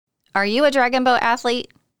Are you a dragon boat athlete?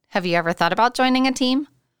 Have you ever thought about joining a team?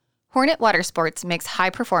 Hornet Water Sports makes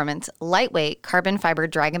high-performance, lightweight, carbon fiber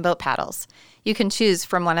dragon boat paddles. You can choose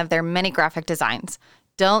from one of their many graphic designs.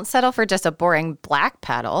 Don't settle for just a boring black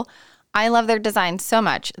paddle. I love their design so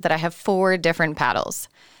much that I have 4 different paddles.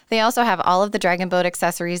 They also have all of the dragon boat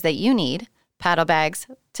accessories that you need: paddle bags,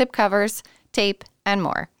 tip covers, tape, and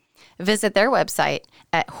more. Visit their website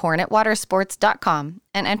at hornetwatersports.com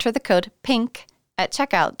and enter the code PINK at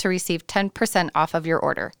checkout to receive 10% off of your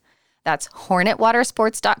order. That's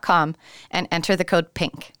hornetwatersports.com and enter the code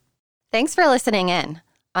PINK. Thanks for listening in.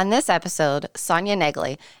 On this episode, Sonia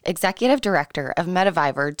Negley, Executive Director of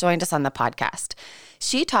Mediviver, joined us on the podcast.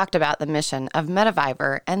 She talked about the mission of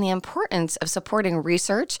Mediviver and the importance of supporting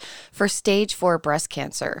research for stage 4 breast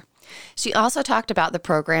cancer. She also talked about the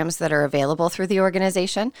programs that are available through the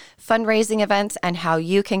organization, fundraising events, and how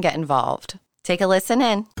you can get involved. Take a listen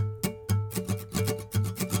in.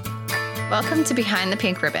 Welcome to Behind the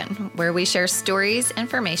Pink Ribbon, where we share stories,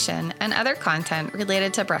 information, and other content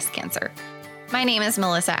related to breast cancer. My name is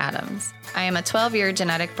Melissa Adams. I am a 12-year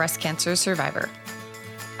genetic breast cancer survivor.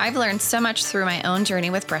 I've learned so much through my own journey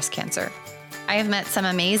with breast cancer. I have met some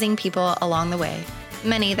amazing people along the way,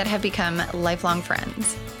 many that have become lifelong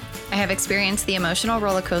friends. I have experienced the emotional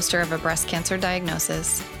roller coaster of a breast cancer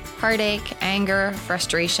diagnosis, heartache, anger,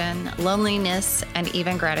 frustration, loneliness, and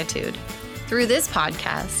even gratitude. Through this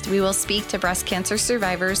podcast, we will speak to breast cancer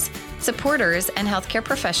survivors, supporters, and healthcare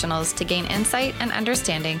professionals to gain insight and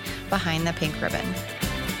understanding behind the pink ribbon.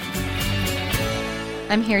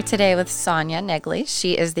 I'm here today with Sonia Negley.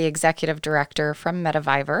 She is the Executive Director from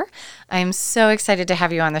Mediviver. I'm so excited to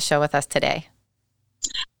have you on the show with us today.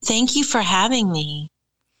 Thank you for having me.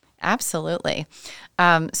 Absolutely.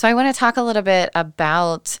 So I want to talk a little bit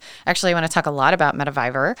about, actually I want to talk a lot about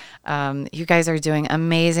Mediviver. You guys are doing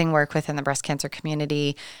amazing work within the breast cancer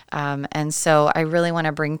community. And so I really want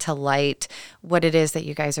to bring to light what it is that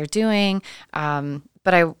you guys are doing.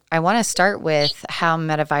 But I want to start with how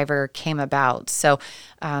Mediviver came about. So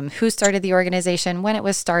who started the organization, when it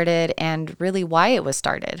was started, and really why it was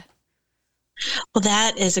started? Well,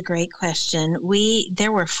 that is a great question.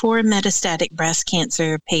 There were 4 metastatic breast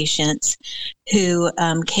cancer patients who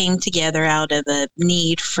came together out of a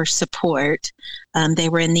need for support. They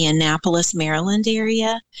were in the Annapolis, Maryland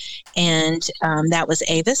area, and that was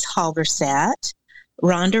Avis Halverstadt,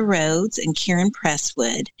 Rhonda Rhodes, and Karen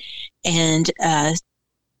Presswood, and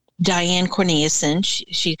Diane Corneliuson.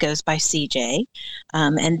 She goes by CJ,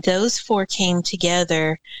 and those 4 came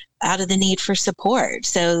together out of the need for support.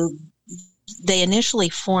 So they initially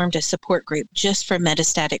formed a support group just for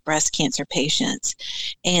metastatic breast cancer patients.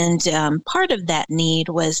 And part of that need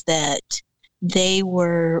was that they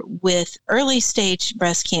were with early stage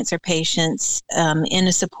breast cancer patients in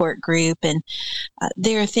a support group. And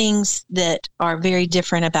there are things that are very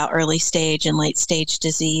different about early stage and late stage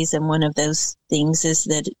disease. And one of those things is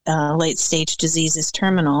that late stage disease is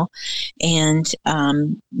terminal. And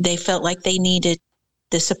they felt like they needed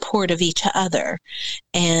the support of each other.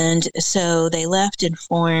 And so they left and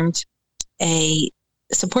formed a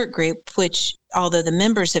support group, which, although the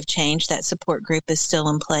members have changed, that support group is still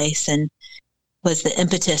in place and was the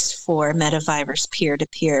impetus for Mediviver's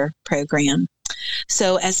peer-to-peer program.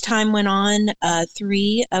 So as time went on,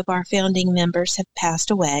 3 of our founding members have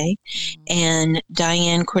passed away, and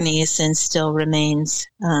Diane Corneliuson still remains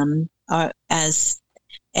as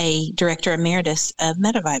a director emeritus of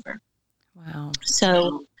Mediviver. Wow.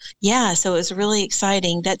 So, yeah, so it was really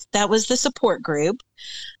exciting. That was the support group.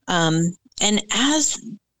 And as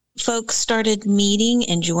folks started meeting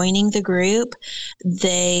and joining the group,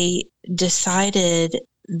 they decided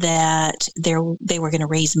that they were going to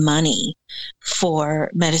raise money for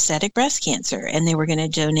metastatic breast cancer, and they were going to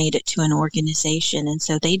donate it to an organization. And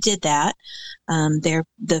so they did that.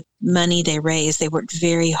 The money they raised, they worked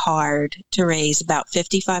very hard to raise about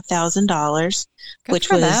 $55,000, which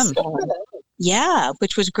was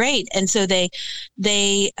which was great. And so they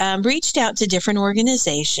reached out to different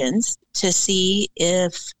organizations to see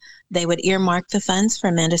if they would earmark the funds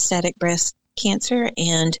for metastatic breast cancer,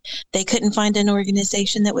 and they couldn't find an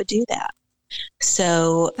organization that would do that.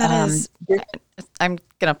 So I'm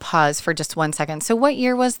going to pause for just one second. So what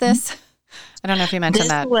year was this? I don't know if you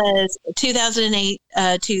mentioned that. This was 2008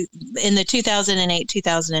 in the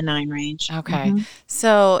 2008-2009 range. Okay. Mm-hmm.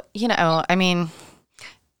 So,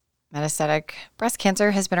 metastatic breast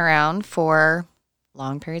cancer has been around for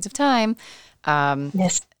long periods of time.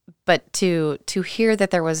 Yes. But to hear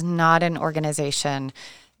that there was not an organization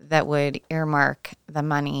that would earmark the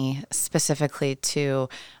money specifically to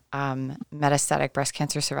metastatic breast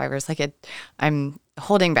cancer survivors. I'm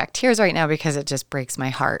holding back tears right now because it just breaks my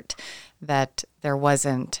heart that there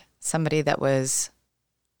wasn't somebody that was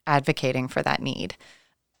advocating for that need.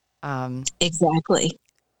 Exactly.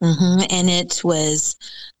 Mm-hmm. And it was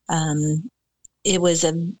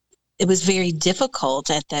very difficult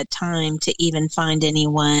at that time to even find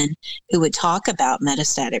anyone who would talk about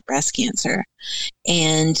metastatic breast cancer.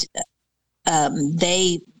 And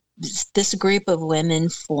this group of women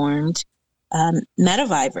formed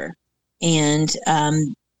Medivivor. And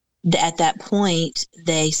at that point,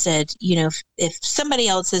 they said, if somebody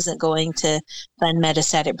else isn't going to fund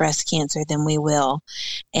metastatic breast cancer, then we will.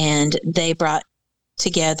 And they brought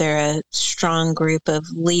together a strong group of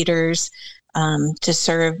leaders to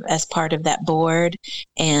serve as part of that board,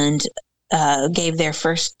 and gave their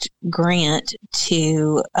first grant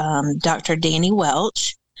to Dr. Danny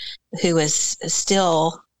Welch, who is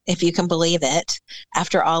still, if you can believe it,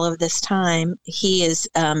 after all of this time, he has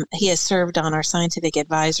served on our scientific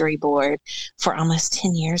advisory board for almost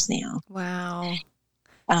 10 years now. Wow.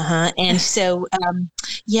 And so,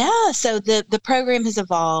 so the program has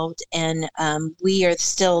evolved, and we are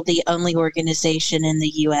still the only organization in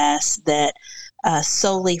the U.S. that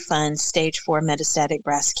solely funds stage 4 metastatic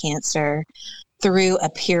breast cancer through a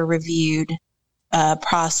peer-reviewed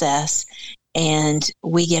process. And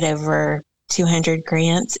we get over 200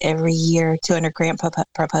 grants every year, 200 grant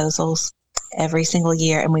proposals every single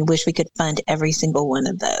year. And we wish we could fund every single one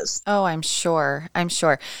of those. Oh, I'm sure. And I'm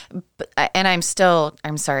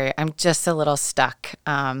sorry, I'm just a little stuck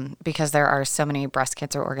because there are so many breast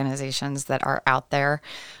cancer organizations that are out there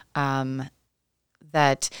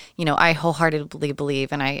that, I wholeheartedly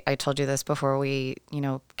believe, and I told you this before we,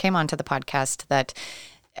 came onto the podcast, that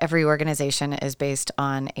every organization is based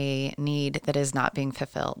on a need that is not being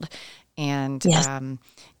fulfilled. And, yes.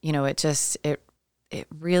 It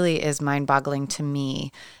really is mind-boggling to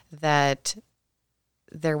me that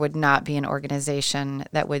there would not be an organization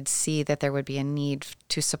that would see that there would be a need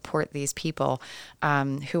to support these people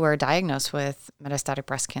who are diagnosed with metastatic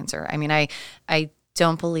breast cancer. I mean, I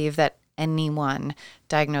don't believe that anyone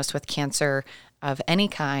diagnosed with cancer of any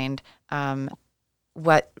kind, no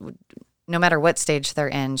matter what stage they're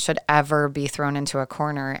in, should ever be thrown into a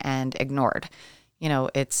corner and ignored.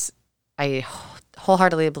 I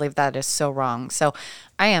wholeheartedly believe that is so wrong. So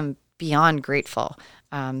I am beyond grateful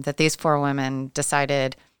that these 4 women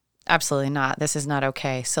decided, absolutely not, this is not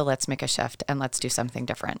okay. So let's make a shift and let's do something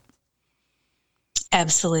different.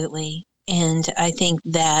 Absolutely. And I think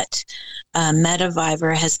that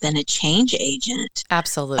Medivivor has been a change agent.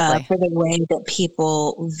 Absolutely. For the way that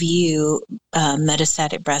people view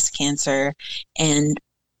metastatic breast cancer, and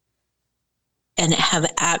have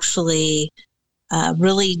actually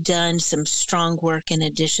really done some strong work in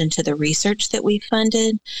addition to the research that we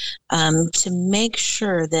funded to make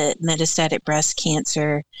sure that metastatic breast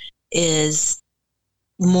cancer is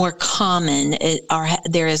more common,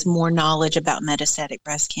 there is more knowledge about metastatic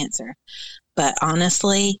breast cancer. But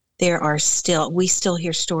honestly, we still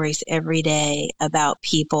hear stories every day about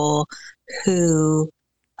people who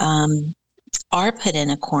are put in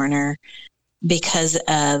a corner because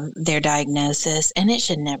of their diagnosis, and it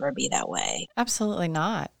should never be that way. Absolutely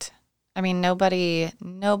not. I mean,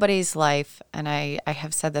 nobody's life, and I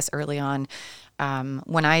have said this early on,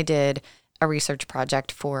 when I did a research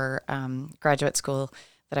project for graduate school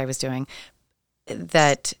that I was doing,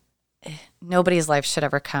 that nobody's life should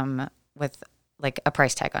ever come with like a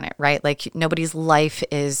price tag on it, right? Like nobody's life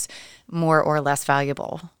is more or less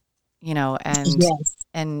valuable, and, yes.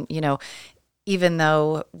 and, even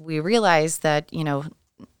though we realize that,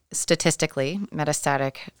 statistically,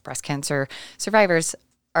 metastatic breast cancer survivors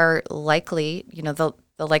are likely, the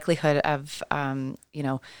likelihood of, them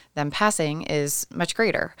passing is much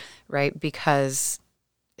greater, right? Because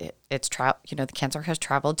the cancer has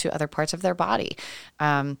traveled to other parts of their body.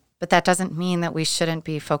 But that doesn't mean that we shouldn't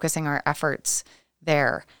be focusing our efforts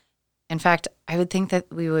there. In fact, I would think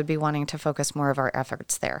that we would be wanting to focus more of our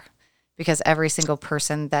efforts there, because every single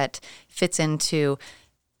person that fits into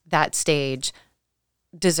that stage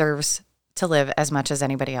deserves to live as much as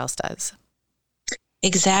anybody else does.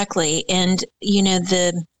 Exactly. And,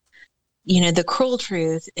 the cruel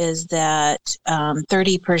truth is that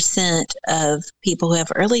 30% of people who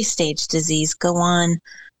have early stage disease go on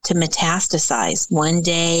to metastasize one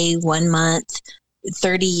day, 1 month,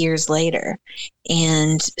 30 years later.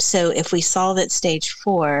 And so if we solve at stage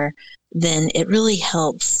 4, then it really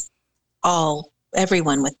helps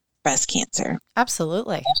everyone with breast cancer.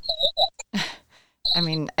 Absolutely. I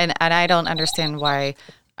mean, and I don't understand why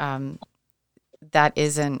that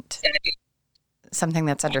isn't something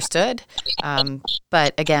that's understood.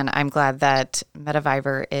 But again, I'm glad that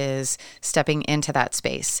MediViber is stepping into that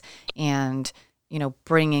space and,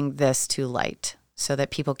 bringing this to light so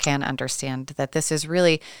that people can understand that this is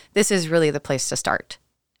really the place to start.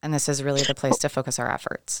 And this is really the place to focus our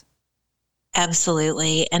efforts.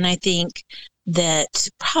 Absolutely. And I think that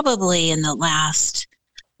probably in the last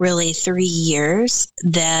really 3 years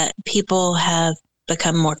that people have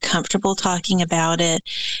become more comfortable talking about it,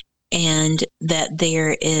 and that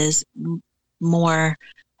there is more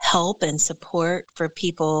help and support for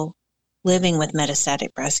people living with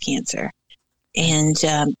metastatic breast cancer. And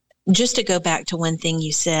just to go back to one thing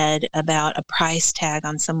you said about a price tag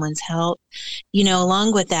on someone's health,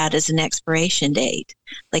 along with that is an expiration date.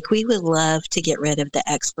 Like, we would love to get rid of the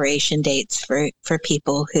expiration dates for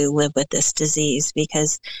people who live with this disease,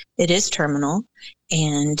 because it is terminal,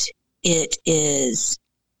 and it is,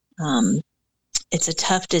 it's a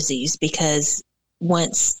tough disease, because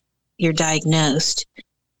once you're diagnosed,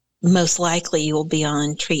 most likely you will be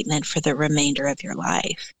on treatment for the remainder of your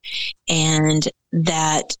life. And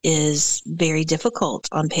that is very difficult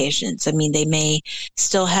on patients. I mean, they may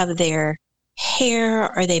still have their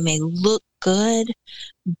hair, or they may look good,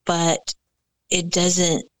 but it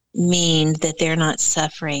doesn't mean that they're not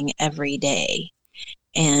suffering every day.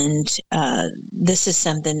 And this is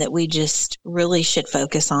something that we just really should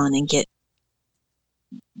focus on and get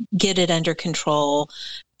it under control,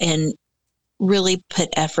 and really put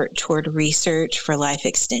effort toward research for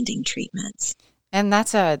life-extending treatments. And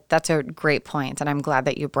that's a great point, and I'm glad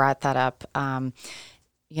that you brought that up. And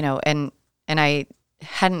I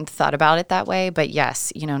hadn't thought about it that way, but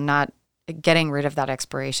yes, not getting rid of that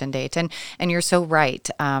expiration date. And you're so right.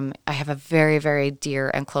 I have a very, very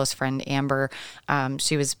dear and close friend, Amber.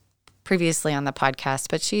 She was previously on the podcast,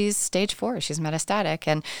 but she's stage 4. She's metastatic,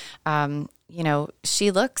 and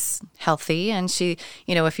she looks healthy, and she,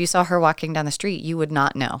 if you saw her walking down the street, you would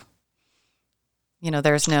not know.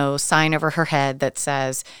 There's no sign over her head that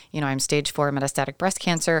says, I'm stage 4 metastatic breast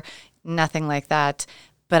cancer, nothing like that.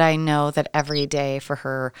 But I know that every day for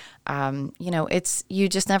her, you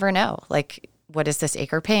just never know. Like, what is this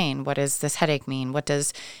ache or pain? What does this headache mean? What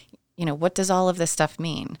does all of this stuff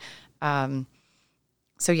mean?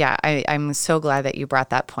 So yeah, I'm so glad that you brought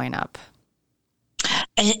that point up.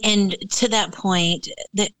 And to that point,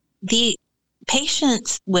 the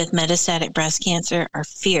patients with metastatic breast cancer are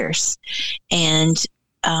fierce, and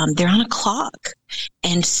they're on a clock.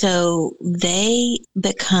 And so they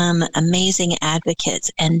become amazing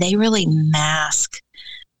advocates, and they really mask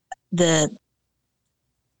the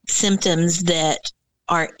symptoms that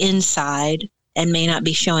are inside and may not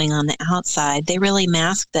be showing on the outside. They really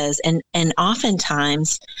mask those. And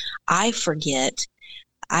oftentimes I forget.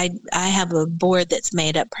 I have a board that's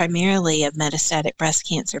made up primarily of metastatic breast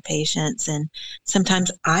cancer patients, and sometimes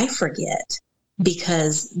I forget,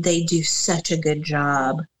 because they do such a good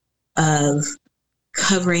job of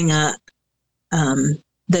covering up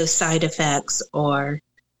those side effects, or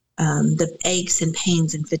the aches and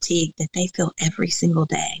pains and fatigue that they feel every single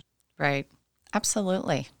day. Right.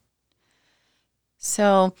 Absolutely.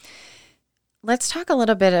 So let's talk a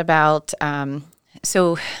little bit about,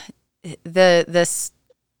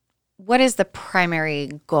 what is the primary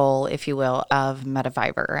goal, if you will, of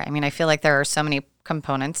MediViber? I mean, I feel like there are so many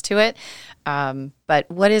components to it, but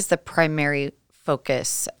what is the primary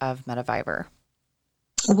focus of MediViber?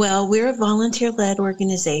 Well, we're a volunteer-led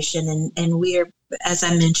organization, and we are, as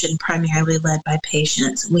I mentioned, primarily led by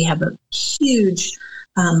patients. We have a huge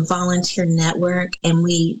volunteer network, and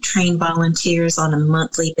we train volunteers on a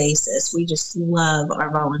monthly basis. We just love our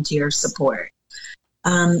volunteer support.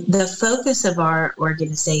 The focus of our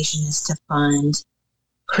organization is to fund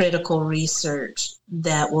critical research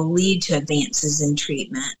that will lead to advances in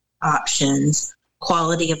treatment options,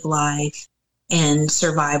 quality of life, and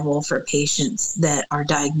survival for patients that are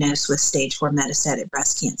diagnosed with stage 4 metastatic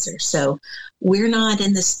breast cancer. So we're not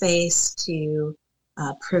in the space for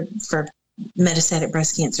metastatic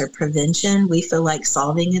breast cancer prevention. We feel like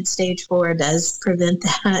solving at stage 4 does prevent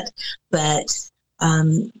that, but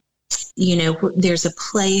there's a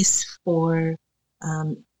place for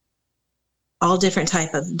all different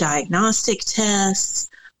type of diagnostic tests,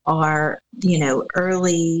 or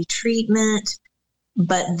early treatment,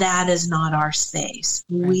 but that is not our space.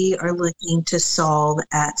 Right. We are looking to solve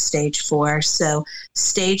at stage 4. So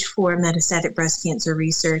stage 4 metastatic breast cancer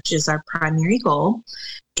research is our primary goal,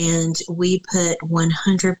 and we put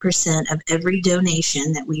 100% of every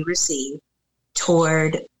donation that we receive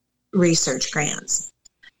toward research grants.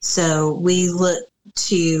 So we look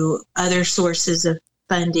to other sources of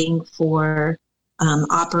funding for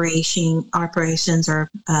operations or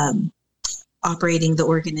operating the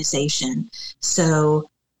organization. So,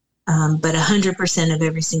 but 100% of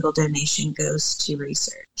every single donation goes to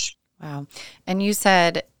research. Wow. And you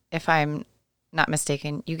said, if I'm not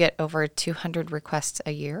mistaken, you get over 200 requests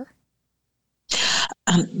a year?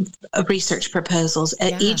 Research proposals.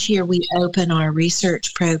 Each year we open our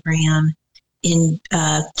research program in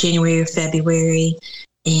January or February.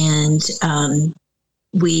 And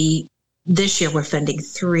this year we're funding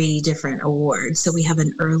 3 different awards. So we have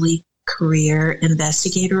an early career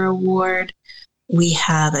investigator award. We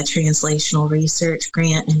have a translational research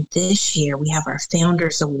grant. And this year we have our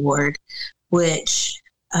Founders Award, which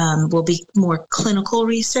will be more clinical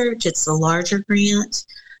research. It's a larger grant.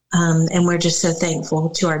 And we're just so thankful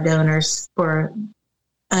to our donors for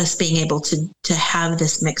us being able to have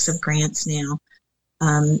this mix of grants now.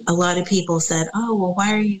 A lot of people said, oh, well,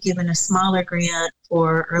 why are you giving a smaller grant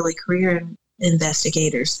for early career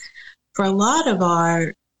investigators? For a lot of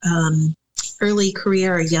our early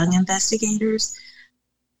career or young investigators,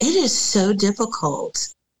 it is so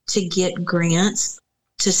difficult to get grants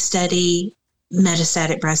to study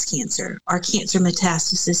metastatic breast cancer or cancer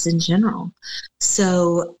metastasis in general.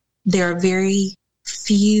 So there are very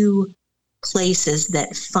few places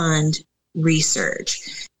that fund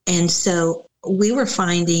research. And so we were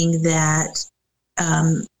finding that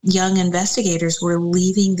young investigators were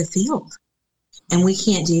leaving the field, and we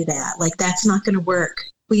can't do that. Like, that's not going to work.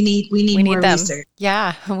 We need more them. Research.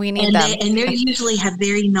 Yeah, we need them. And they usually have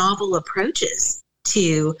very novel approaches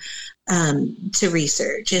to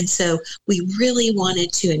research. And so we really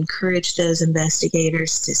wanted to encourage those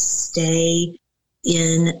investigators to stay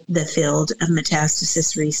in the field of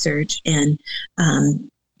metastasis research. And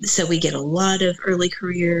so we get a lot of early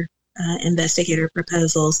career investigator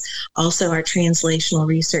proposals, also our translational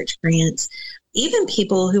research grants, even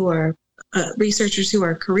people who are researchers who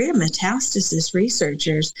are career metastasis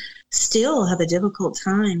researchers still have a difficult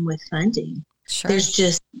time with funding. Sure.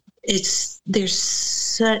 There's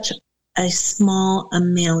such a small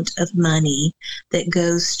amount of money that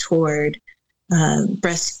goes toward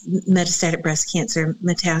metastatic breast cancer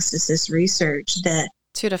metastasis research that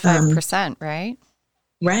 2 to 5%, right?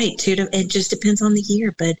 Right. It just depends on the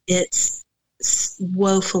year, but it's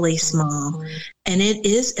woefully small, and it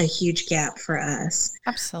is a huge gap for us.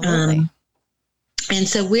 Absolutely. And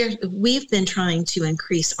so we've been trying to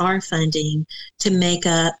increase our funding to make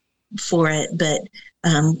up for it, but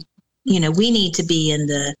we need to be in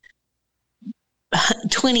the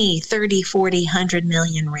 20, 30, 40, 100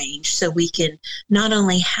 million range so we can not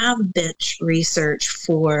only have bench research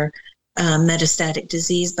for metastatic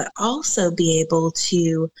disease, but also be able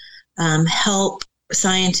to help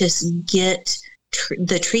scientists get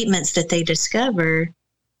the treatments that they discover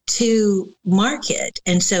to market.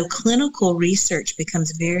 And so clinical research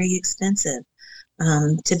becomes very expensive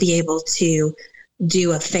to be able to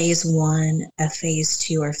do a phase 1, a phase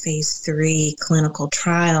 2, or phase 3 clinical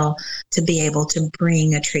trial to be able to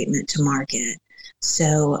bring a treatment to market.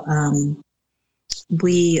 So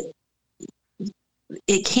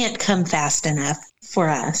it can't come fast enough for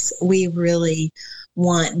us. We really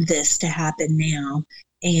want this to happen now.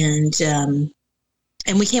 And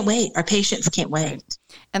we can't wait. Our patients can't wait.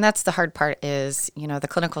 And that's the hard part is, the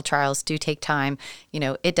clinical trials do take time.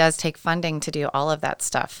 It does take funding to do all of that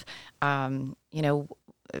stuff.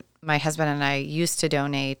 My husband and I used to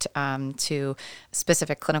donate to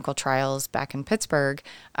specific clinical trials back in Pittsburgh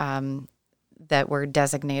that were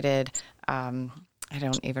designated. I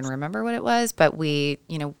don't even remember what it was, but we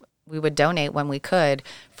would donate when we could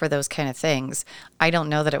for those kind of things. I don't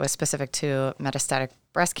know that it was specific to metastatic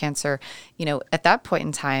breast cancer. At that point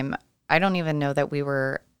in time, I don't even know that we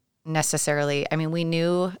were necessarily, we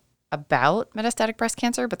knew about metastatic breast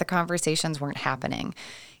cancer, but the conversations weren't happening.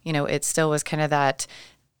 It still was kind of that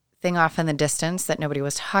thing off in the distance that nobody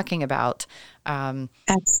was talking about.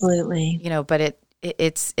 Absolutely. But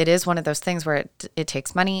it is one of those things where it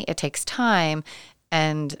takes money, it takes time,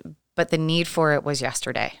 but the need for it was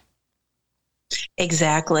yesterday.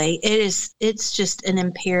 Exactly. It's just an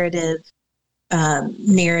imperative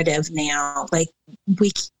narrative now. Like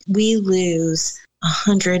we lose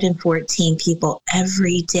 114 people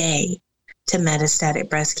every day to metastatic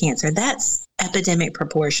breast cancer. That's epidemic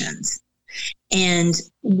proportions. And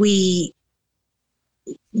we've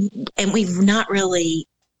not really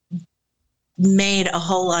made a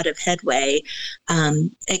whole lot of headway,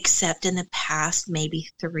 except in the past maybe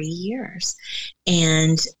 3 years.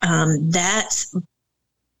 And that's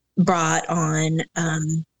brought on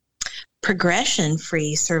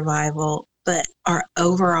progression-free survival, but our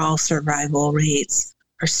overall survival rates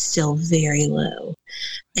are still very low.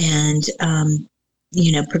 And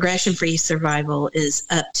progression-free survival is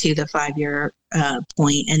up to the 5-year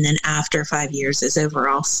point, and then after 5 years is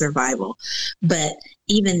overall survival. But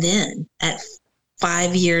even then, at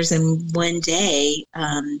 5 years and 1 day,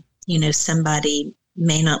 somebody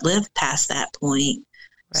may not live past that point.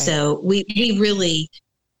 Right. So we really,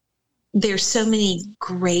 there's so many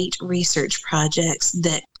great research projects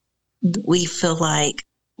that we feel like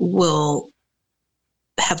will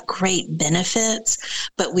have great benefits,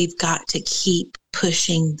 but we've got to keep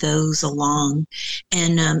pushing those along.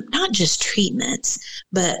 And not just treatments,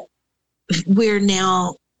 but we're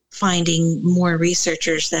now finding more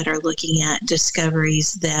researchers that are looking at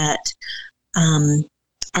discoveries that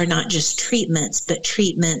are not just treatments, but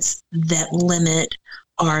treatments that limit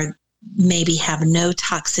or maybe have no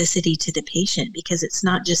toxicity to the patient, because it's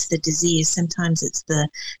not just the disease. Sometimes it's the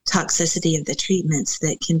toxicity of the treatments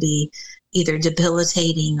that can be either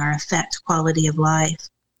debilitating or affect quality of life,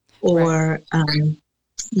 or, right.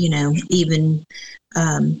 Even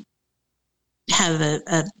have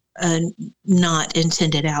a not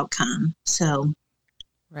intended outcome. So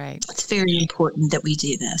right. It's very important that we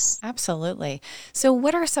do this. Absolutely. So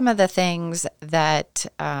what are some of the things that,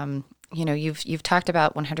 you've talked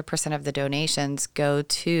about 100% of the donations go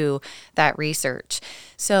to that research.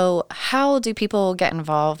 So how do people get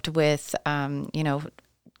involved with,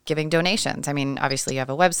 giving donations? I mean, obviously you have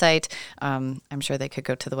a website. I'm sure they could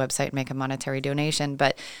go to the website and make a monetary donation,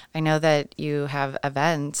 but I know that you have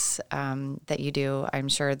events that you do, I'm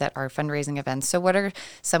sure, that are fundraising events. So what are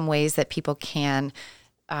some ways that people can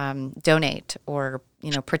donate or,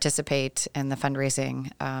 participate in the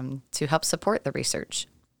fundraising to help support the research?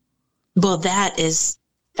 Well, that is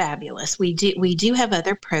fabulous. We do have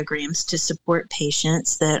other programs to support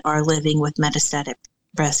patients that are living with metastatic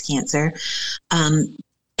breast cancer.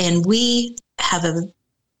 And we have a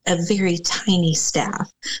very tiny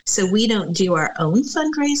staff. So we don't do our own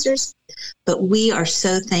fundraisers, but we are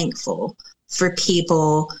so thankful for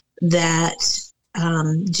people that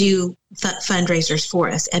do fundraisers for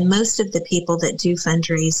us. And most of the people that do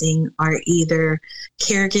fundraising are either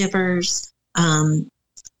caregivers,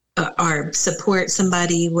 or support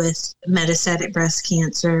somebody with metastatic breast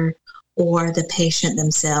cancer, or the patient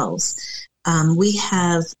themselves. We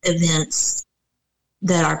have events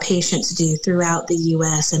that our patients do throughout the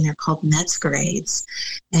U.S., and they're called Medsgrades.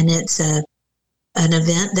 And it's an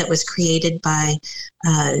event that was created by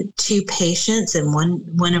two patients and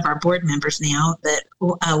one of our board members now, but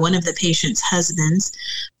one of the patients' husbands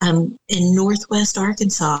in Northwest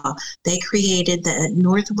Arkansas. They created the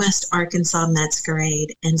Northwest Arkansas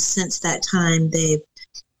Medsgrade, and since that time, they've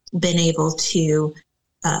been able to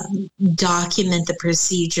document the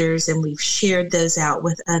procedures, and we've shared those out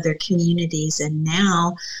with other communities. And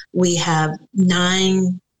now we have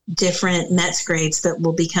 9 different Medsgrades that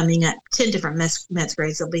will be coming up, 10 different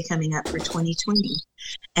Medsgrades that will be coming up for 2020.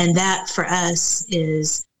 And that for us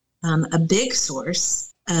is a big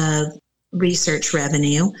source of research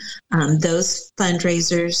revenue. Those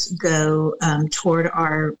fundraisers go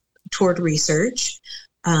toward research.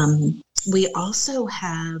 We also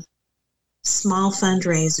have small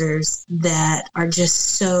fundraisers that are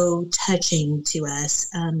just so touching to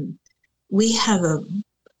us. We have a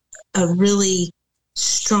really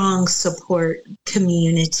strong support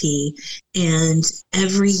community, and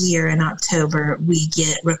every year in October we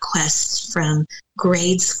get requests from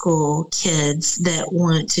grade school kids that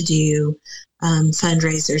want to do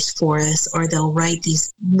fundraisers for us, or they'll write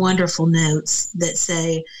these wonderful notes that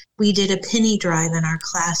say, we did a penny drive in our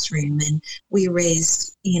classroom and we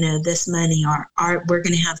raised, this money, or we're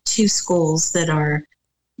going to have 2 schools that are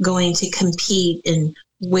going to compete and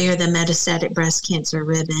wear the metastatic breast cancer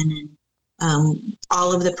ribbon, and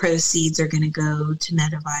all of the proceeds are going to go to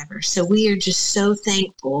Mediviver. So we are just so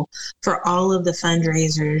thankful for all of the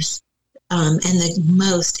fundraisers and the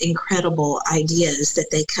most incredible ideas that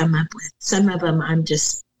they come up with. Some of them I'm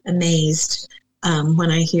just amazed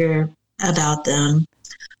when I hear about them.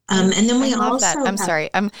 And then we also that. I'm sorry.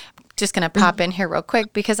 I'm just going to pop in here real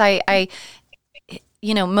quick, because I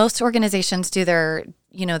most organizations do their,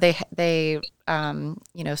 they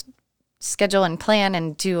schedule and plan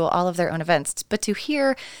and do all of their own events. But to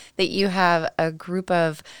hear that you have a group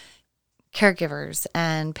of caregivers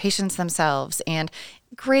and patients themselves and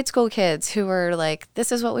grade school kids who are like,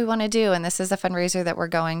 this is what we want to do, and this is a fundraiser that we're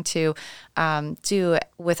going to do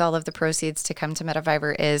with all of the proceeds to come to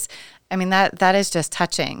Mediviver is, that is just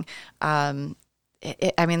touching.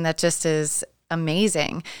 That just is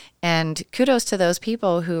amazing. And kudos to those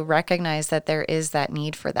people who recognize that there is that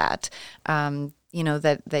need for that.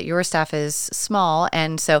 That your staff is small.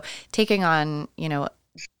 And so taking on,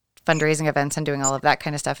 fundraising events and doing all of that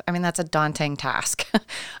kind of stuff. I mean, that's a daunting task,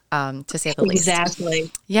 to say the least.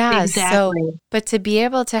 Exactly. Yeah. Exactly. So, but to be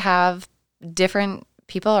able to have different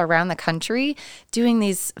people around the country doing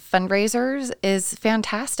these fundraisers is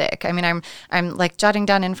fantastic. I mean, I'm like jotting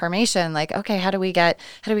down information like, okay, how do we get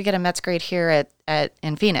a Mets grade here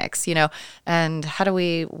in Phoenix, and how do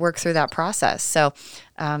we work through that process? So,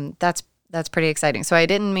 that's pretty exciting. So I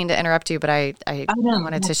didn't mean to interrupt you, but I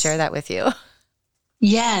wanted to share that with you.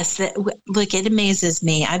 Yes. Look, it amazes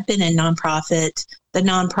me. I've been in the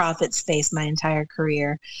nonprofit space my entire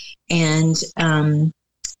career. And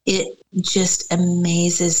it just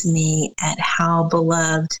amazes me at how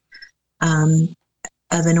beloved of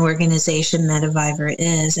an organization MediVivor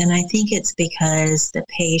is. And I think it's because the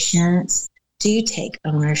patients do take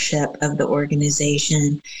ownership of the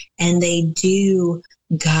organization, and they do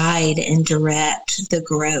guide and direct the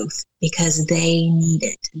growth because they need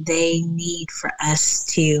it. They need for us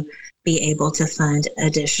to be able to fund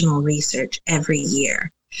additional research every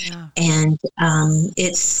year. Yeah. And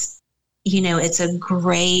it's a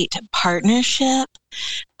great partnership.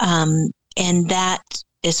 And that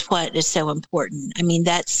is what is so important. I mean,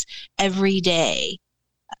 that's every day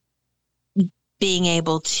being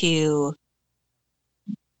able to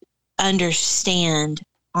understand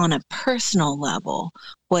on a personal level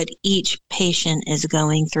what each patient is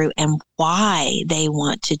going through and why they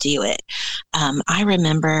want to do it. I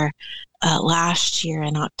remember last year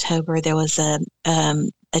in October, there was a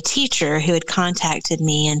teacher who had contacted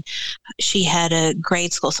me, and she had a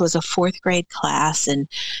grade school. So it was a 4th grade class. And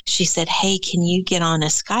she said, hey, can you get on a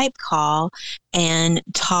Skype call and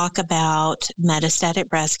talk about metastatic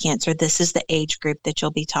breast cancer? This is the age group that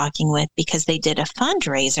you'll be talking with, because they did a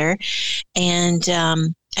fundraiser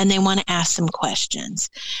and they want to ask some questions.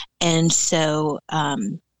 And so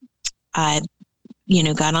I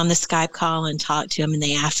got on the Skype call and talked to them, and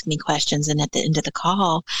they asked me questions. And at the end of the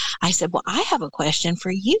call, I said, well, I have a question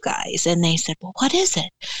for you guys. And they said, well, what is it?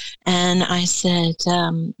 And I said,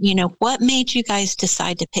 what made you guys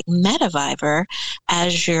decide to pick MediVivor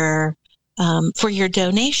as your, for your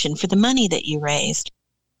donation, for the money that you raised?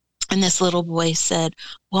 And this little boy said,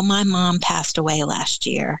 well, my mom passed away last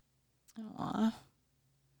year. Aww.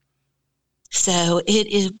 So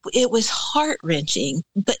it was heart-wrenching,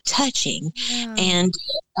 but touching. Yeah. And,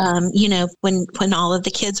 when all of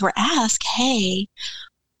the kids were asked, hey,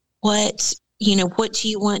 what do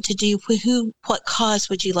you want to do? What cause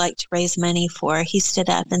would you like to raise money for? He stood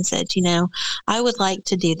up and said, I would like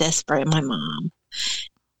to do this for my mom.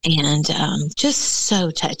 And just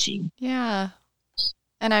so touching. Yeah.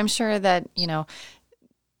 And I'm sure that,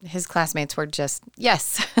 his classmates were just,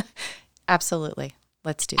 yes, absolutely.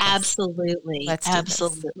 Let's do this. Absolutely. Let's do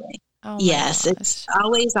Absolutely. This. Oh yes. Gosh. It's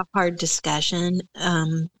always a hard discussion.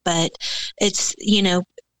 But it's,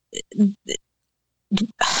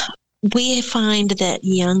 we find that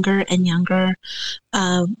younger and younger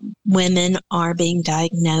women are being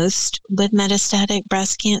diagnosed with metastatic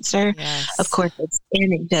breast cancer. Yes. Of course, it's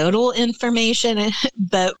anecdotal information,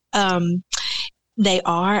 but they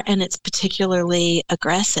are, and it's particularly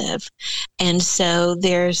aggressive. And so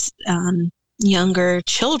there's younger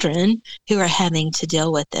children who are having to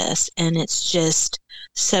deal with this, and it's just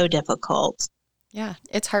so difficult. Yeah,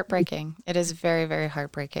 it's heartbreaking. It is very, very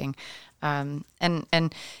heartbreaking. And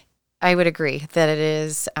I would agree that it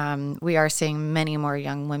is, we are seeing many more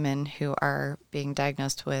young women who are being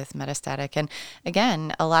diagnosed with metastatic. And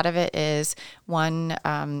again, a lot of it is one,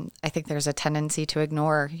 I think there's a tendency to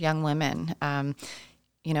ignore young women. I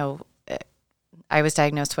was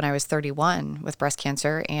diagnosed when I was 31 with breast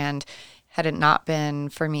cancer, and had it not been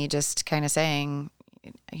for me just kind of saying,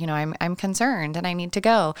 I'm concerned and I need to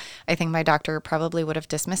go, I think my doctor probably would have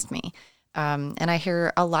dismissed me. And I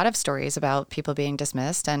hear a lot of stories about people being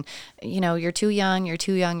dismissed and, you're too young, you're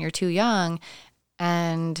too young, you're too young.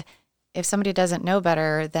 And if somebody doesn't know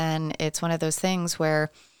better, then it's one of those things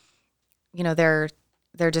where, they're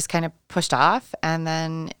just kind of pushed off, and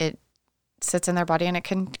then it sits in their body and it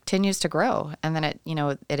continues to grow. And then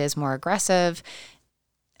it is more aggressive.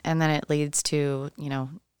 And then it leads to,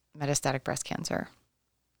 metastatic breast cancer.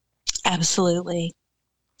 Absolutely.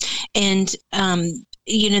 And,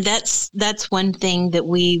 that's one thing that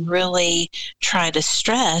we really try to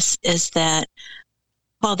stress, is that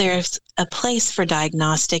while there's a place for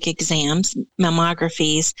diagnostic exams,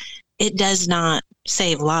 mammographies, it does not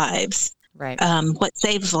save lives. Right. What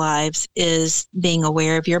saves lives is being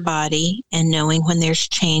aware of your body and knowing when there's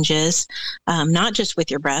changes, not just with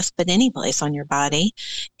your breast, but any place on your body,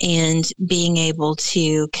 and being able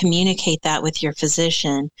to communicate that with your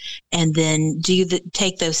physician, and then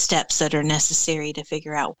take those steps that are necessary to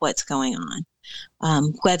figure out what's going on.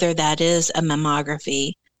 whether that is a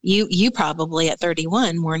mammography. You probably at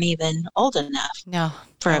 31 weren't even old enough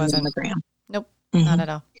for a mammogram. Nope, not at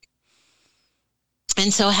all.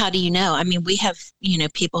 And so how do you know? I mean, we have,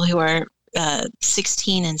 people who are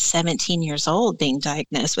 16 and 17 years old being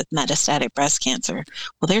diagnosed with metastatic breast cancer.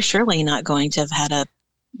 Well, they're surely not going to have had a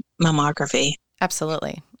mammography.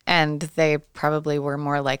 Absolutely. And they probably were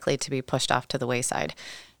more likely to be pushed off to the wayside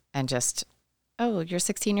and just, oh, you're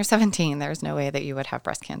 16, you're 17. There's no way that you would have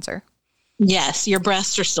breast cancer. Yes, your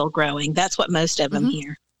breasts are still growing. That's what most of them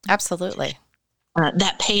hear. Absolutely.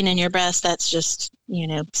 That pain in your breast, that's just,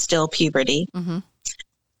 still puberty. Mm-hmm.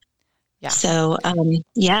 Yeah. So,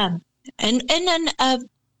 yeah. And then,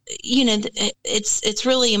 it's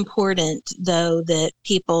really important, though, that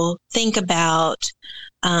people think about,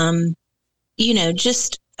 they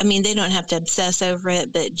don't have to obsess over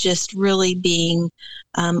it, but just really being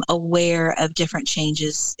aware of different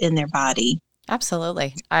changes in their body.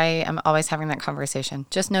 Absolutely. I am always having that conversation.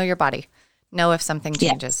 Just know your body. Know if something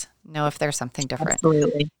changes. Yeah. Know if there's something different.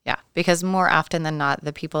 Absolutely. Yeah. Because more often than not,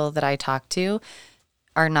 the people that I talk to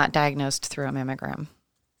are not diagnosed through a mammogram.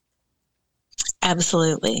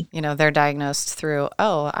 Absolutely. They're diagnosed through,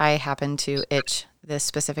 oh, I happen to itch this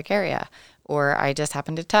specific area, or I just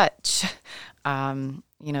happen to touch,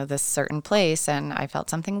 this certain place and I felt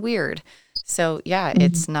something weird. So yeah,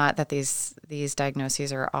 it's not that these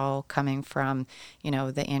diagnoses are all coming from,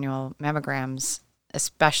 the annual mammograms,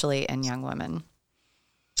 especially in young women.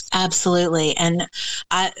 Absolutely. And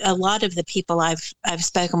a lot of the people I've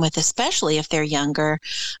spoken with, especially if they're younger,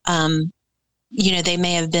 they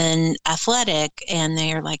may have been athletic and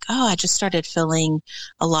they're like, oh, I just started feeling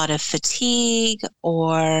a lot of fatigue,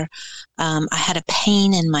 or I had a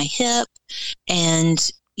pain in my hip.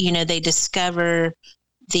 And, they discover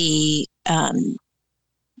the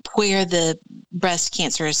where the breast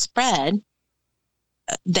cancer is spread.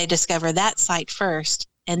 They discover that site first,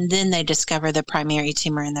 and then they discover the primary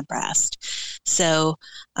tumor in the breast. So,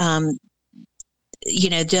 don't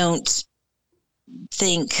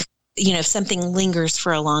think, if something lingers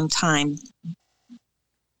for a long time,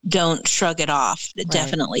 don't shrug it off. Right.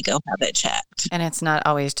 Definitely go have it checked. And it's not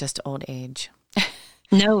always just old age.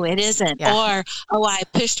 No, it isn't. Yeah. Or, I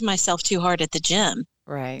pushed myself too hard at the gym.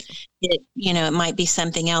 Right. It might be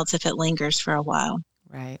something else if it lingers for a while.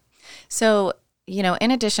 Right. So,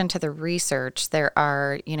 in addition to the research, there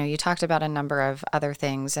are, you talked about a number of other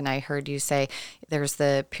things, and I heard you say there's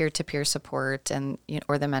the peer-to-peer support and,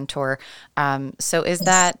 or the mentor. So is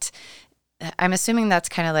that, I'm assuming that's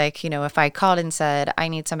kind of like, if I called and said, I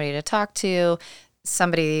need somebody to talk to,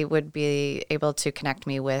 somebody would be able to connect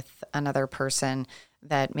me with another person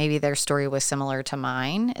that maybe their story was similar to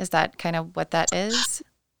mine. Is that kind of what that is?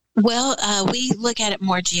 Well, we look at it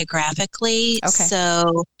more geographically. Okay.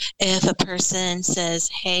 So if a person says,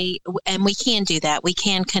 hey, and we can do that, we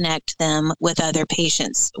can connect them with other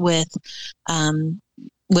patients with a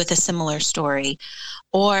similar story.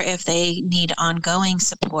 Or if they need ongoing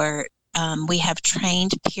support, we have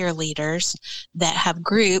trained peer leaders that have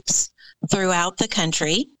groups throughout the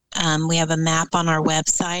country. We have a map on our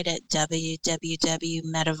website at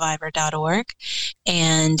www.medivivor.org,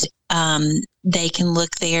 and they can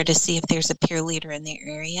look there to see if there's a peer leader in their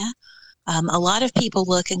area. A lot of people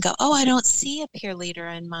look and go, oh, I don't see a peer leader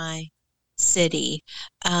in my city.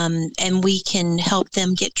 And we can help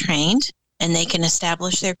them get trained, and they can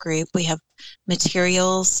establish their group. We have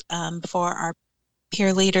materials for our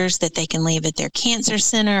peer leaders that they can leave at their cancer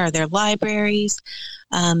center or their libraries.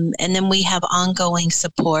 And then we have ongoing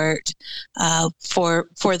support for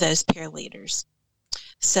those peer leaders.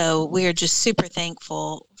 So we're just super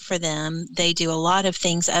thankful for them. They do a lot of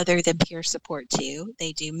things other than peer support too.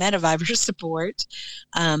 They do MediVivor support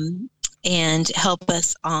and help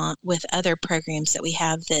us with other programs that we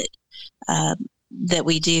have that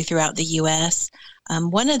we do throughout the U.S.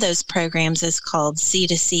 One of those programs is called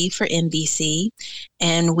C2C for MBC,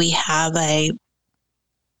 and we have a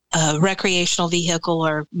recreational vehicle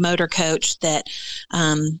or motor coach that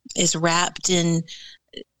is wrapped in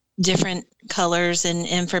different colors and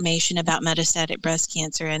information about metastatic breast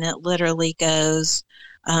cancer, and it literally goes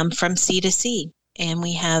from C to C. And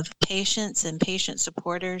we have patients and patient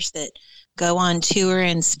supporters that go on tour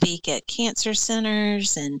and speak at cancer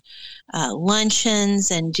centers and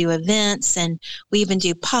luncheons and do events. And we even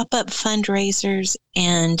do pop-up fundraisers.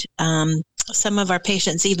 And some of our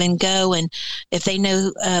patients even go, and if they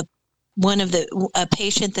know a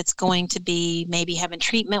patient that's going to be maybe having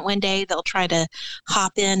treatment one day, they'll try to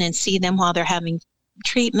hop in and see them while they're having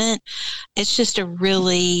treatment. It's just a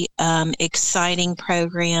really exciting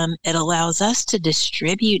program. It allows us to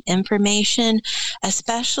distribute information,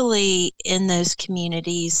 especially in those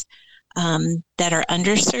communities that are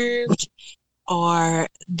underserved, or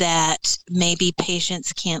that maybe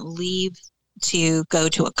patients can't leave to go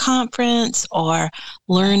to a conference or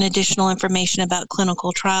learn additional information about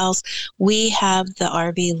clinical trials. We have the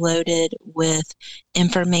RV loaded with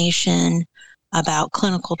information about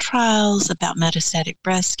clinical trials, about metastatic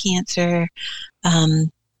breast cancer,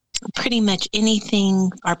 pretty much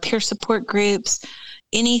anything, our peer support groups,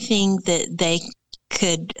 anything that they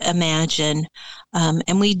could imagine.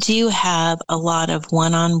 And we do have a lot of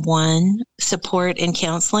one-on-one support and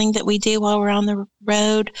counseling that we do while we're on the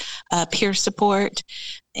road, peer support.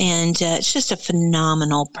 And it's just a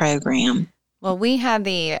phenomenal program. Well, we had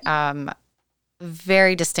the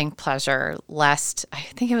very distinct pleasure I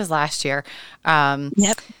think it was last year,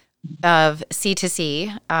 of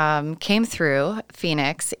C2C came through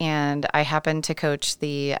Phoenix, and I happened to coach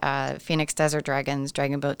the Phoenix Desert Dragons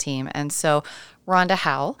Dragon Boat team. And so Rhonda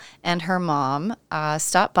Howe and her mom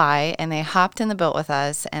stopped by, and they hopped in the boat with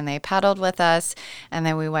us, and they paddled with us, and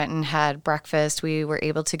then we went and had breakfast. We were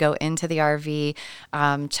able to go into the RV,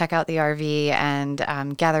 check out the RV,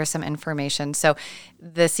 and gather some information. So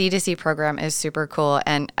the C2C program is super cool.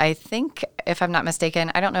 And I think, if I'm not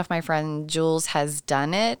mistaken, I don't know if my friend Jules has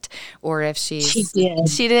done it, or if she did.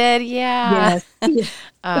 She did, yeah.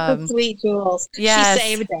 Yes. Sweet Jules. Yes.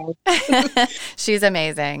 She saved us. She's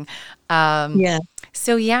amazing.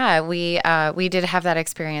 So yeah, we did have that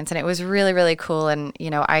experience, and it was really, really cool. And,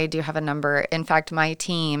 I do have a number. In fact, my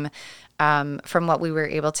team, from what we were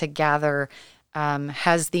able to gather,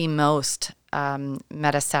 has the most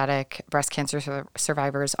metastatic breast cancer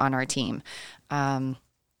survivors on our team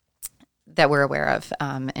that we're aware of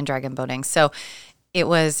in dragon boating. So it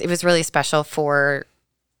was really special for,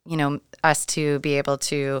 us to be able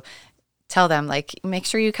to tell them, like, make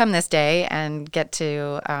sure you come this day and get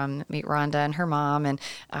to meet Rhonda and her mom, and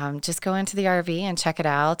just go into the RV and check it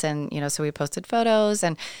out. And, so we posted photos.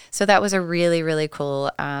 And so that was a really, really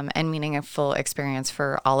cool and meaningful experience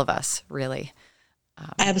for all of us, really.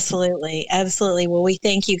 Absolutely. Absolutely. Well, we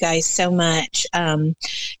thank you guys so much.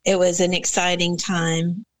 It was an exciting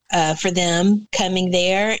time for them coming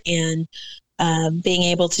there and being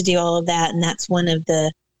able to do all of that. And that's one of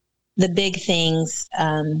the big things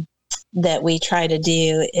that we try to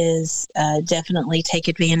do is definitely take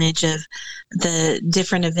advantage of the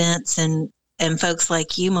different events and folks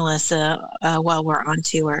like you, Melissa, while we're on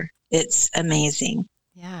tour. It's amazing.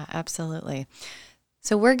 Yeah, absolutely.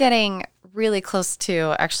 So we're getting really close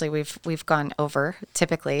to, actually, we've gone over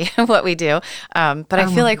typically what we do, but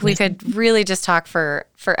I feel like we could really just talk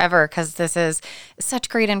forever, because this is such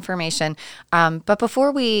great information. But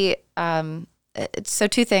before we, so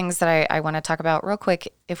two things that I want to talk about real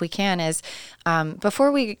quick, if we can, is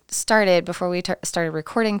before we started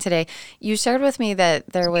recording today, you shared with me that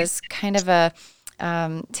there was kind of a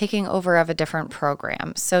taking over of a different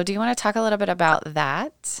program. So do you want to talk a little bit about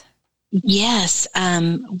that? Yes,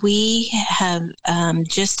 we have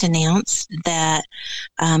just announced that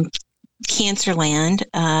Cancerland,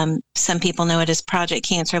 some people know it as Project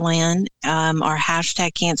Cancerland, or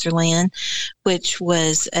hashtag Cancerland, which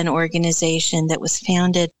was an organization that was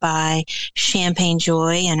founded by Champagne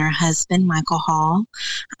Joy and her husband, Michael Hall.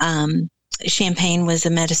 Champagne was a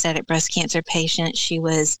metastatic breast cancer patient. She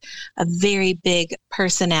was a very big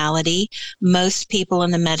personality. Most people in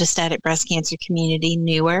the metastatic breast cancer community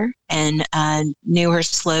knew her and knew her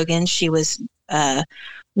slogan. She was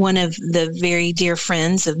one of the very dear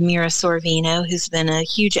friends of Mira Sorvino, who's been a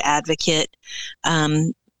huge advocate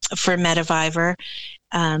for Mediviver.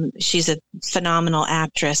 She's a phenomenal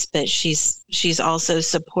actress, but she's also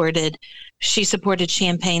supported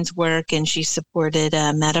Champagne's work, and she supported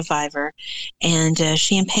Mediviver. And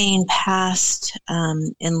Champagne passed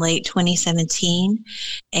in late 2017.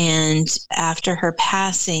 And after her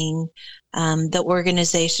passing, the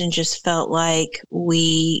organization just felt like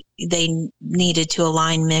they needed to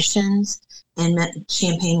align missions. And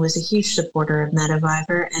Champagne was a huge supporter of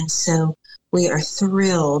Mediviver. And so we are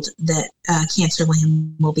thrilled that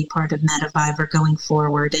Cancerland will be part of Mediviver going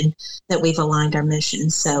forward, and that we've aligned our mission.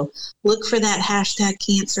 So look for that hashtag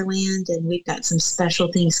Cancerland, and we've got some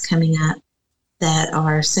special things coming up that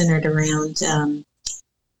are centered around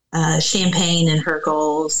Champagne and her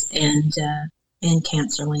goals and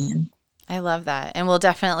Cancerland. I love that. And we'll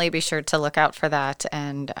definitely be sure to look out for that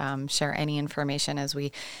and share any information as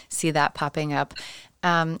we see that popping up.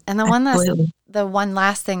 And the one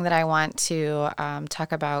last thing that I want to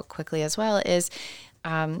talk about quickly as well is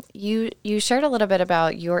You shared a little bit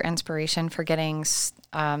about your inspiration for getting,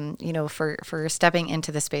 for stepping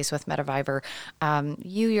into the space with MediVivor.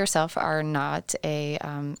 You yourself are not a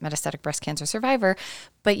metastatic breast cancer survivor,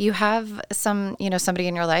 but you have somebody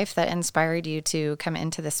in your life that inspired you to come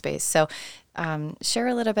into this space. So share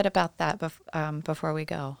a little bit about that before we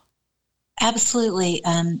go. Absolutely.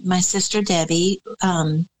 My sister Debbie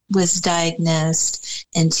was diagnosed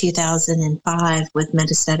in 2005 with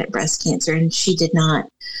metastatic breast cancer, and she did not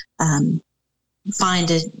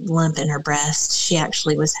find a lump in her breast. She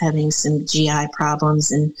actually was having some GI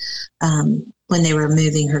problems, and when they were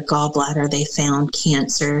removing her gallbladder, they found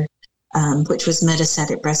cancer, which was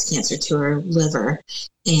metastatic breast cancer to her liver.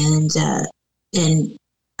 And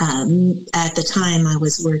at the time, I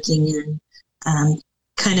was working in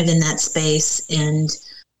kind of in that space, and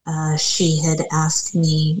she had asked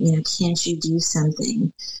me, can't you do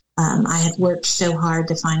something? I had worked so hard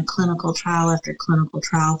to find clinical trial after clinical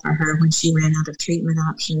trial for her when she ran out of treatment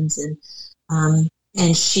options, and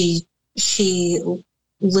she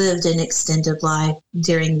lived an extended life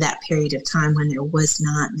during that period of time when there was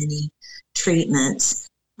not many treatments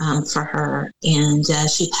for her, and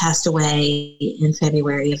she passed away in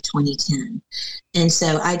February of 2010. And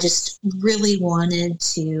so I just really wanted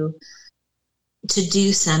to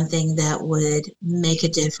do something that would make a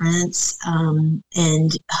difference,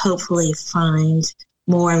 and hopefully find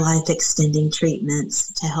more life extending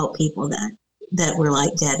treatments to help people that were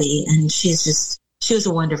like Debbie. And she was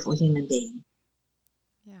a wonderful human being.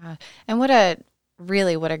 Yeah. And what a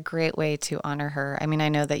great way to honor her. I mean, I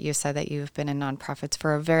know that you said that you've been in nonprofits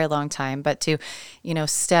for a very long time, but to,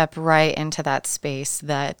 step right into that space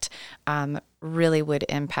that really would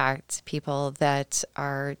impact people that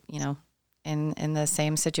are, in the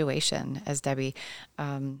same situation as Debbie.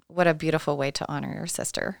 What a beautiful way to honor your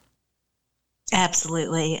sister.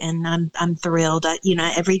 Absolutely. And I'm thrilled.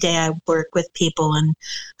 Every day I work with people and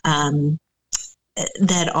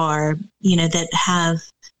that are, that have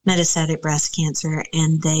metastatic breast cancer,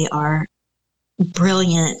 and they are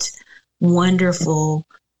brilliant, wonderful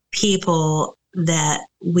people that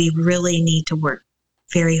we really need to work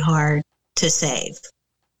very hard to save.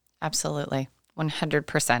 Absolutely.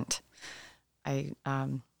 100%. I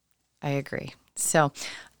agree. So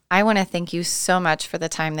I want to thank you so much for the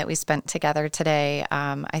time that we spent together today.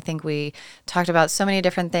 I think we talked about so many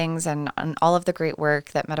different things and all of the great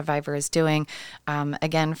work that MediVivor is doing.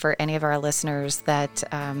 Again, for any of our listeners that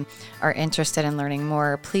are interested in learning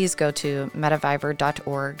more, please go to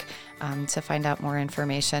medivivor.org to find out more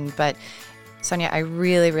information. But Sonia, I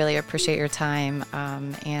really, really appreciate your time,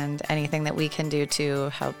 and anything that we can do to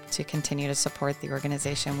help to continue to support the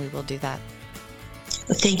organization, we will do that.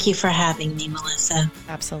 Well, thank you for having me, Melissa.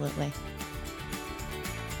 Absolutely.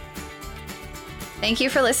 Thank you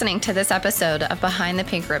for listening to this episode of Behind the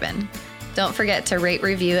Pink Ribbon. Don't forget to rate,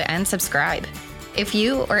 review, and subscribe. If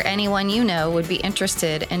you or anyone you know would be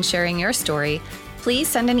interested in sharing your story, please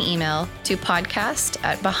send an email to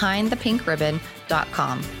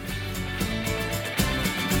podcast@behindthepink.ribbon.com.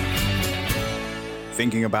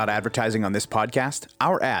 Thinking about advertising on this podcast?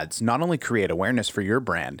 Our ads not only create awareness for your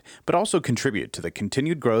brand, but also contribute to the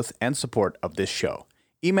continued growth and support of this show.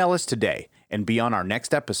 Email us today and be on our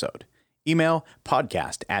next episode. Email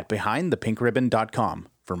podcast@behindthepink.ribbon.com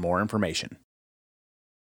for more information.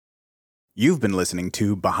 You've been listening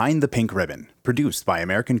to Behind the Pink Ribbon, produced by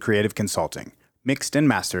American Creative Consulting, mixed and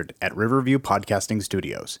mastered at Riverview Podcasting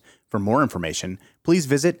Studios. For more information, please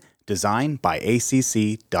visit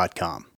designbyacc.com.